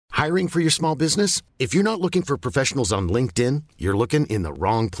Hiring for your small business? If you're not looking for professionals on LinkedIn, you're looking in the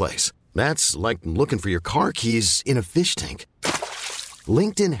wrong place. That's like looking for your car keys in a fish tank.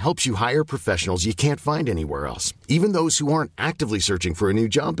 LinkedIn helps you hire professionals you can't find anywhere else, even those who aren't actively searching for a new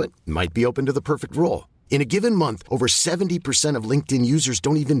job but might be open to the perfect role. In a given month, over 70% of LinkedIn users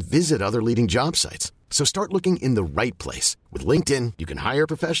don't even visit other leading job sites. So start looking in the right place. With LinkedIn, you can hire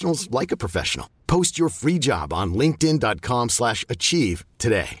professionals like a professional. Post your free job on linkedin.com/achieve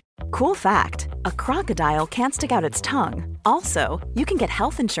today. Cool fact, a crocodile can't stick out its tongue. Also, you can get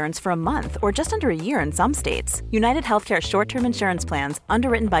health insurance for a month or just under a year in some states. United Healthcare short-term insurance plans,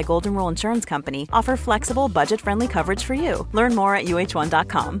 underwritten by Golden Rule Insurance Company, offer flexible, budget-friendly coverage for you. Learn more at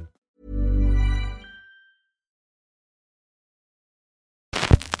uh1.com.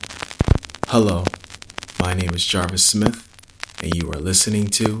 Hello, my name is Jarvis Smith, and you are listening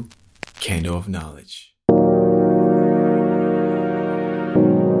to Candle of Knowledge.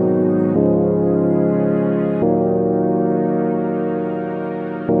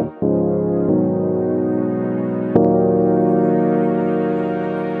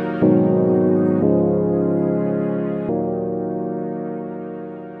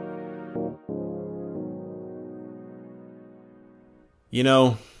 You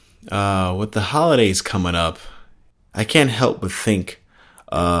know, with the holidays coming up, I can't help but think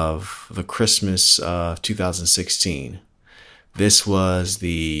of the Christmas of 2016. This was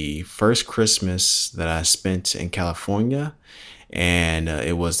the first Christmas that I spent in California, and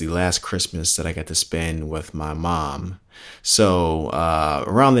it was the last Christmas that I got to spend with my mom. So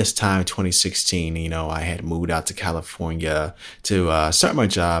around this time, 2016, I had moved out to California to start my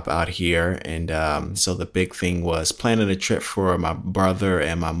job out here. And so the big thing was planning a trip for my brother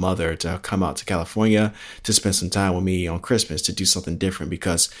and my mother to come out to California to spend some time with me on Christmas, to do something different,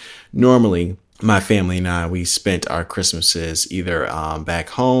 because normally my family and I, we spent our Christmases either back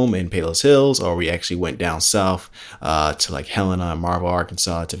home in Palos Hills, or we actually went down south to like Helena and Marble,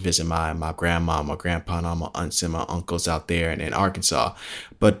 Arkansas, to visit my grandma, my grandpa, and all my aunts and my uncles out there in Arkansas.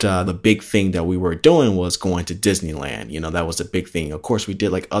 But the big thing that we were doing was going to Disneyland. That was the big thing. Of course, we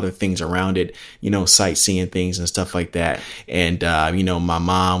did like other things around it, sightseeing things and stuff like that. And, my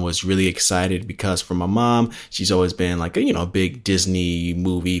mom was really excited because for my mom, she's always been like a big Disney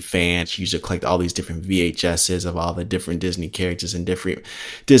movie fan. She used to collect all these different VHSs of all the different Disney characters and different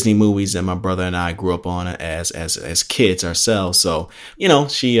Disney movies that my brother and I grew up on as kids ourselves. So,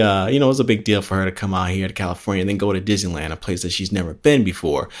 she, it was a big deal for her to come out here to California and then go to Disneyland, a place that she's never been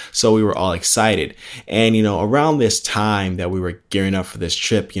before. So we were all excited. And, around this time that we were gearing up for this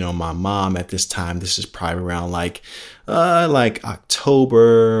trip, my mom at this time, this is probably around like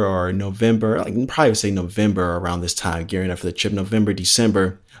October or November, probably say November, around this time, gearing up for the trip, November,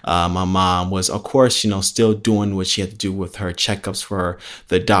 December. My mom was, of course, still doing what she had to do with her checkups for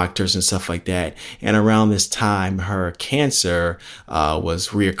the doctors and stuff like that. And around this time, her cancer was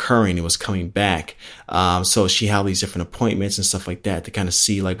reoccurring. It was coming back. So she had these different appointments and stuff like that to kind of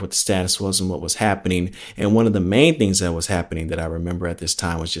see like what the status was and what was happening. And one of the main things that was happening that I remember at this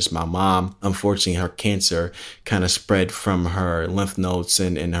time was just my mom. Unfortunately, her cancer kind of spread from her lymph nodes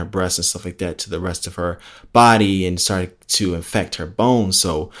and her breast and stuff like that to the rest of her body and started to infect her bones.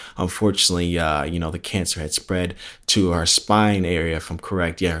 So unfortunately, the cancer had spread to her spine area, if I'm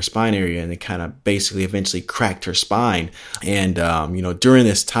correct. Yeah, her spine area. And it kind of basically eventually cracked her spine. And, during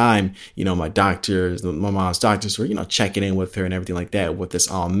this time, my mom's doctors were, checking in with her and everything like that, what this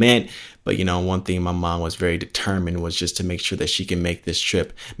all meant. But, one thing my mom was very determined was just to make sure that she can make this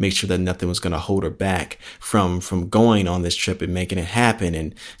trip, make sure that nothing was going to hold her back from going on this trip and making it happen.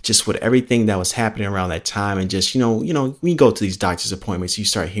 And just with everything that was happening around that time, and just, when you go to these doctor's appointments, you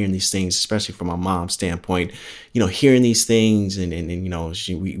start hearing these things, especially from my mom's standpoint, hearing these things and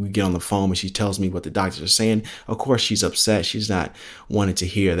we get on the phone and she tells me what the doctors are saying. Of course, she's upset. She's not wanting to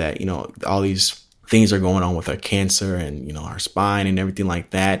hear that, all these things are going on with her cancer and, her spine and everything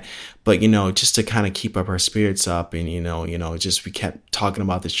like that. But, just to kind of keep up her spirits up and, just we kept talking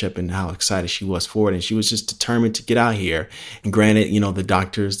about this trip and how excited she was for it. And she was just determined to get out here. And granted, the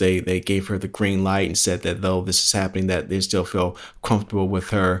doctors, they gave her the green light and said that though this is happening, that they still feel comfortable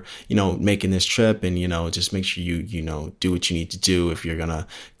with her, making this trip. And, just make sure you do what you need to do. If you're going to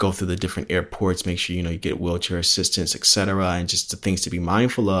go through the different airports, make sure, you get wheelchair assistance, etc. And just the things to be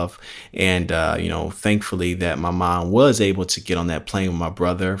mindful of. And, thankfully that my mom was able to get on that plane with my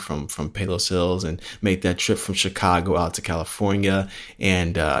brother from Palos Hills and make that trip from Chicago out to California.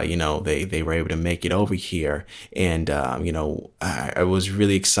 And, they were able to make it over here. And, I was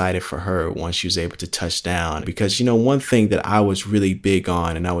really excited for her once she was able to touch down because, one thing that I was really big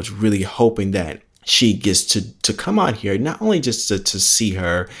on and I was really hoping that she gets to come out here, not only just to see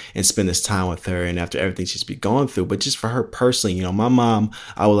her and spend this time with her and after everything she's been going through, but just for her personally. My mom,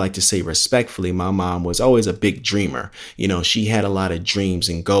 I would like to say respectfully, my mom was always a big dreamer. She had a lot of dreams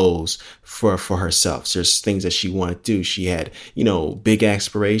and goals for herself. So there's things that she wanted to do. She had, big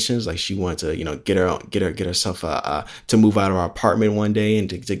aspirations. Like she wanted to, get herself to move out of our apartment one day and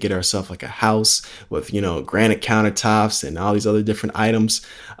to get herself like a house with, granite countertops and all these other different items.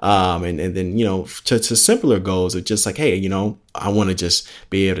 And then, to simpler goals of just like, hey, I want to just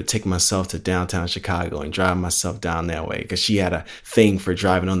be able to take myself to downtown Chicago and drive myself down that way, because she had a thing for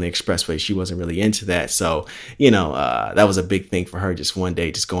driving on the expressway. She wasn't really into that. So, that was a big thing for her, just one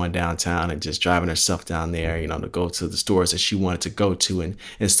day, just going downtown and just driving herself down there, to go to the stores that she wanted to go to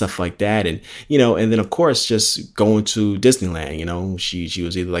and stuff like that. And, and then of course, just going to Disneyland, she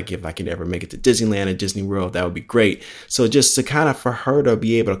was either like, if I could ever make it to Disneyland or Disney World, that would be great. So just to kind of, for her to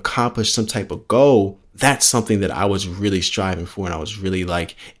be able to accomplish some type of goal, that's something that I was really striving for, and I was really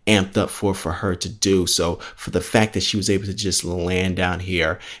like amped up for her to do. So for the fact that she was able to just land down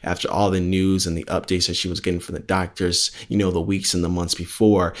here after all the news and the updates that she was getting from the doctors, the weeks and the months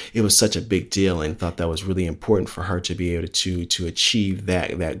before, it was such a big deal, and thought that was really important for her to be able to achieve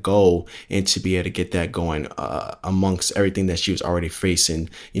that goal and to be able to get that going amongst everything that she was already facing,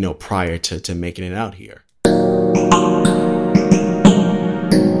 prior to making it out here.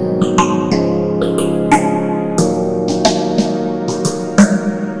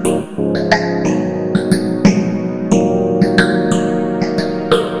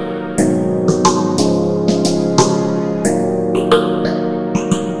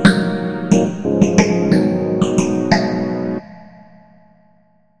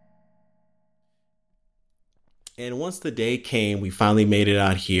 And once the day came, we finally made it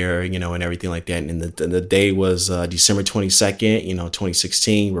out here, and everything like that. And the day was December 22nd,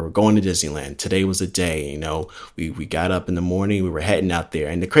 2016. We were going to Disneyland. Today was the day, we got up in the morning, we were heading out there.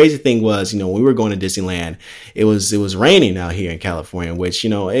 And the crazy thing was, when we were going to Disneyland, it was raining out here in California, which,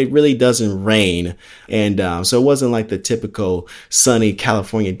 it really doesn't rain. And so it wasn't like the typical sunny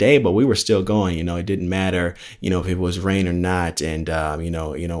California day, but we were still going, it didn't matter, if it was rain or not. And,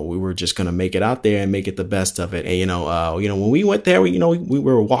 we were just going to make it out there and make it the best of it. And, when we went there, we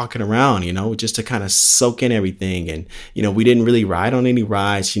were walking around, just to kind of soak in everything. And, we didn't really ride on any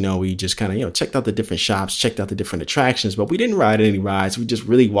rides. We just kind of, checked out the different shops, checked out the different attractions, but we didn't ride any rides. We just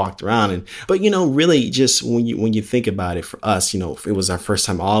really walked around. But really just when you think about it, for us, it was our first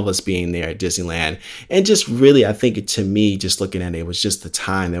time, all of us being there at Disneyland. And just really, I think to me, just looking at it, it was just the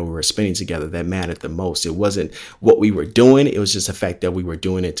time that we were spending together that mattered the most. It wasn't what we were doing. It was just the fact that we were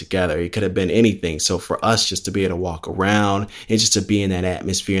doing it together. It could have been anything. So for us, just to be able to walk around and just to be in that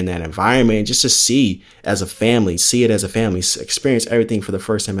atmosphere, in that environment, and just to see it as a family, experience everything for the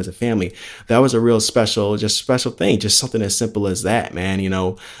first time as a family, that was a real special thing. Just something as simple as that, man.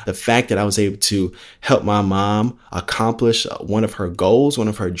 The fact that I was able to help my mom accomplish one of her goals, one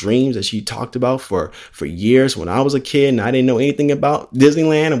of her dreams that she talked about for years when I was a kid and I didn't know anything about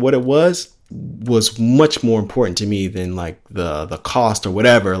Disneyland and what it was much more important to me than like the cost or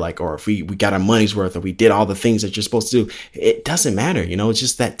whatever, like, or if we got our money's worth or we did all the things that you're supposed to do. It doesn't matter. It's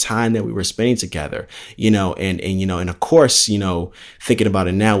just that time that we were spending together, and of course, thinking about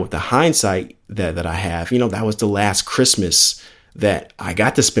it now with the hindsight that I have, that was the last Christmas that I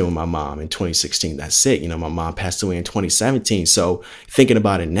got to spend with my mom in 2016. That's it. My mom passed away in 2017. So thinking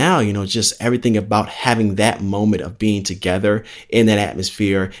about it now, just everything about having that moment of being together in that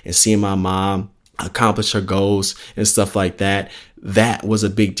atmosphere and seeing my mom accomplish her goals and stuff like that, that was a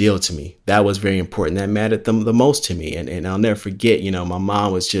big deal to me. That was very important. That mattered the most to me. And I'll never forget, my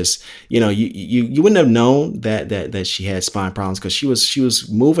mom was just, you wouldn't have known that she had spine problems, because she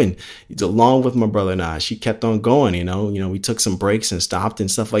was moving along with my brother and I. She kept on going, we took some breaks and stopped and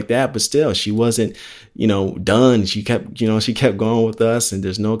stuff like that, but still she wasn't, done. She kept going with us, and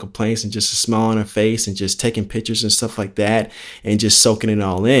there's no complaints, and just a smile on her face, and just taking pictures and stuff like that, and just soaking it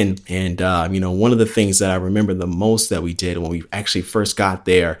all in. And, one of the things that I remember the most that we did when we actually first got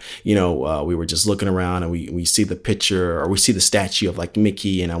there, we were just looking around, and we see the picture, or we see the statue of like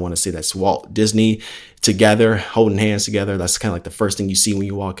Mickey, and I want to say that's Walt Disney, together, holding hands together. That's kind of like the first thing you see when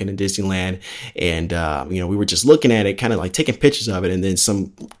you walk into Disneyland. And, we were just looking at it, kind of like taking pictures of it. And then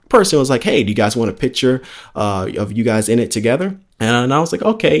some person was like, hey, do you guys want a picture of you guys in it together? And I was like,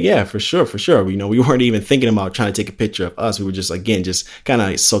 okay, yeah, for sure. We weren't even thinking about trying to take a picture of us. We were just, again, just kind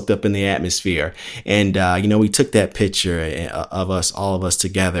of soaked up in the atmosphere. And, we took that picture of us, all of us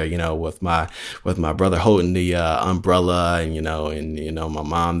together, with my brother holding the umbrella and my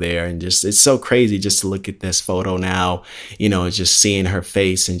mom there. And just, it's so crazy just to look at this photo now, just seeing her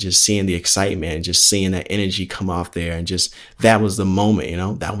face and just seeing the excitement and just seeing that energy come off there. And just, that was the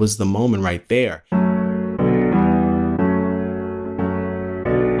moment, that was the moment right there.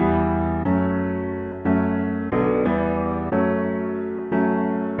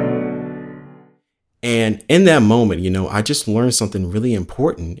 And in that moment, I just learned something really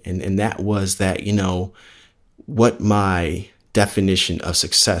important. And that was that, what my definition of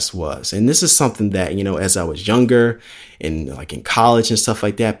success was. And this is something that, as I was younger and like in college and stuff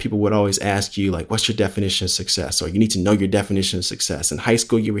like that, people would always ask you, like, what's your definition of success? Or you need to know your definition of success. In high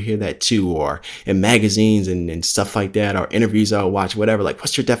school, you would hear that too, or in magazines and stuff like that, or interviews I would watch, whatever, like,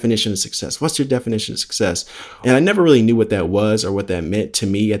 what's your definition of success? What's your definition of success? And I never really knew what that was or what that meant to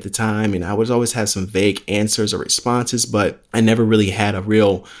me at the time. And I would always have some vague answers or responses, but I never really had a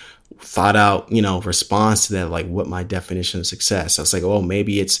real thought out, response to that, like what my definition of success. I was like, oh,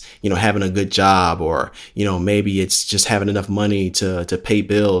 maybe it's, having a good job, or, maybe it's just having enough money to pay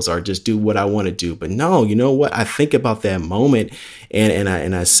bills or just do what I want to do. But no, you know what? I think about that moment and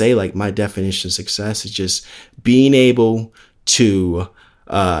I say, like, my definition of success is just being able to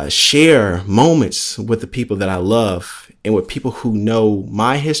share moments with the people that I love and with people who know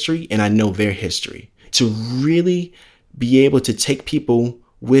my history and I know their history, to really be able to take people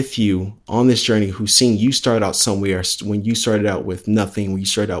with you on this journey who's seen you start out somewhere when you started out with nothing, when you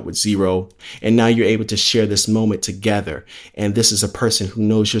started out with zero, and now you're able to share this moment together. And this is a person who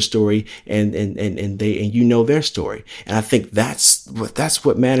knows your story and you know their story. And I think that's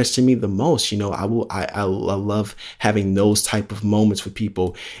what matters to me the most. I love having those type of moments with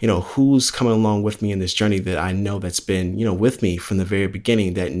people, who's coming along with me in this journey that I know that's been, with me from the very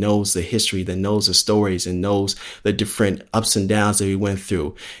beginning, that knows the history, that knows the stories and knows the different ups and downs that we went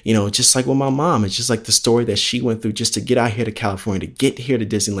through. Just like with my mom, it's just like the story that she went through just to get out here to California, to get here to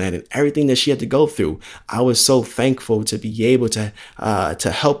Disneyland, and everything that she had to go through. I was so thankful to be able to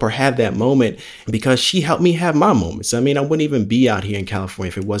help her have that moment, because she helped me have my moments. I mean, I wouldn't even be out here in California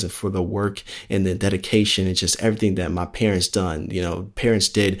if it wasn't for the work and the dedication and just everything that my parents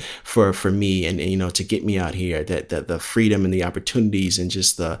did for me and to get me out here, that the freedom and the opportunities and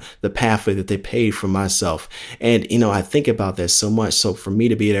just the pathway that they paved for myself. And I think about that so much. So for me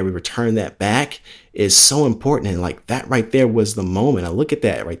to be able to return that back is so important. And like that right there was the moment. I look at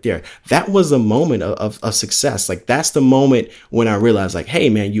that right there. That was the moment of success. Like that's the moment when I realized, like, hey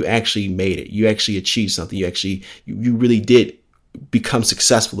man, you actually made it. You actually achieved something. You really did become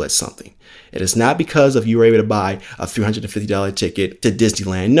successful at something. It is not because of you were able to buy a $350 ticket to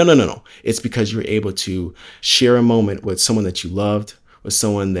Disneyland. No. It's because you were able to share a moment with someone that you loved, with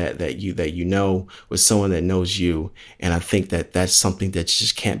someone that you know, with someone that knows you. And I think that that's something that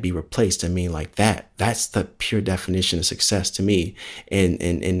just can't be replaced. I mean, like that's the pure definition of success to me. And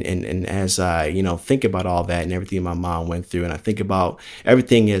as I, think about all that and everything my mom went through, and I think about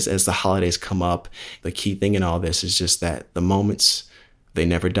everything as the holidays come up, the key thing in all this is just that the moments, they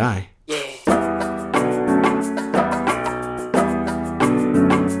never die.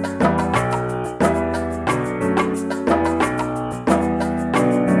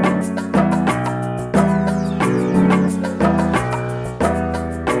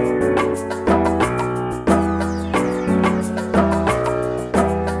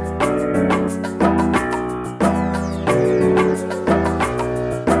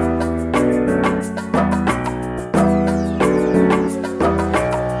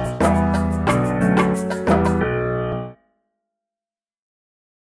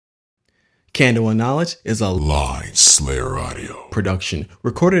 Candle and Knowledge is a Line Slayer Audio production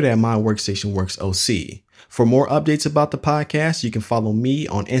recorded at My Workstation Works OC. For more updates about the podcast, you can follow me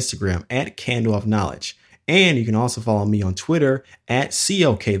on Instagram at Candle of Knowledge. And you can also follow me on Twitter at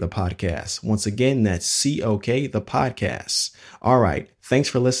COK the Podcast. Once again, that's COK the Podcast. All right. Thanks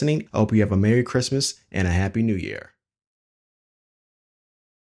for listening. I hope you have a Merry Christmas and a Happy New Year.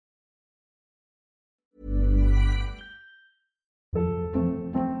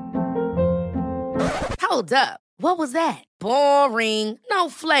 Hold up. What was that? Boring. No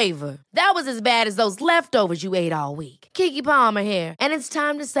flavor. That was as bad as those leftovers you ate all week. Keke Palmer here. And it's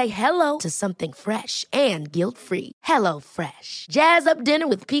time to say hello to something fresh and guilt-free. Hello Fresh. Jazz up dinner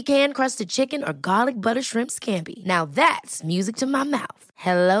with pecan-crusted chicken or garlic butter shrimp scampi. Now that's music to my mouth.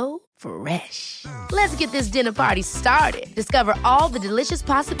 Hello Fresh. Let's get this dinner party started. Discover all the delicious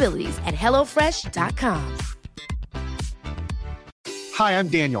possibilities at HelloFresh.com. Hi, I'm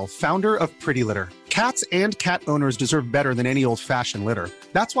Daniel, founder of Pretty Litter. Cats and cat owners deserve better than any old-fashioned litter.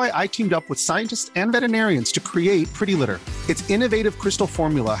 That's why I teamed up with scientists and veterinarians to create Pretty Litter. Its innovative crystal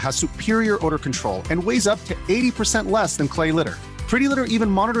formula has superior odor control and weighs up to 80% less than clay litter. Pretty Litter even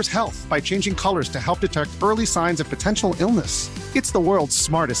monitors health by changing colors to help detect early signs of potential illness. It's the world's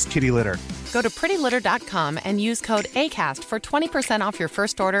smartest kitty litter. Go to prettylitter.com and use code ACAST for 20% off your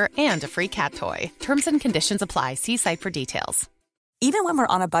first order and a free cat toy. Terms and conditions apply. See site for details. Even when we're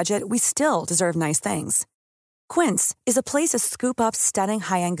on a budget, we still deserve nice things. Quince is a place to scoop up stunning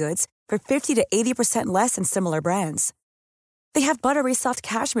high-end goods for 50 to 80% less than similar brands. They have buttery soft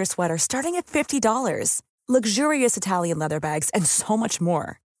cashmere sweaters starting at $50, luxurious Italian leather bags, and so much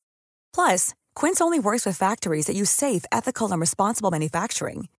more. Plus, Quince only works with factories that use safe, ethical, and responsible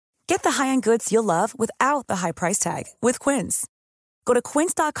manufacturing. Get the high-end goods you'll love without the high price tag with Quince. Go to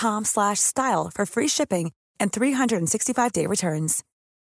quince.com/style for free shipping and 365-day returns.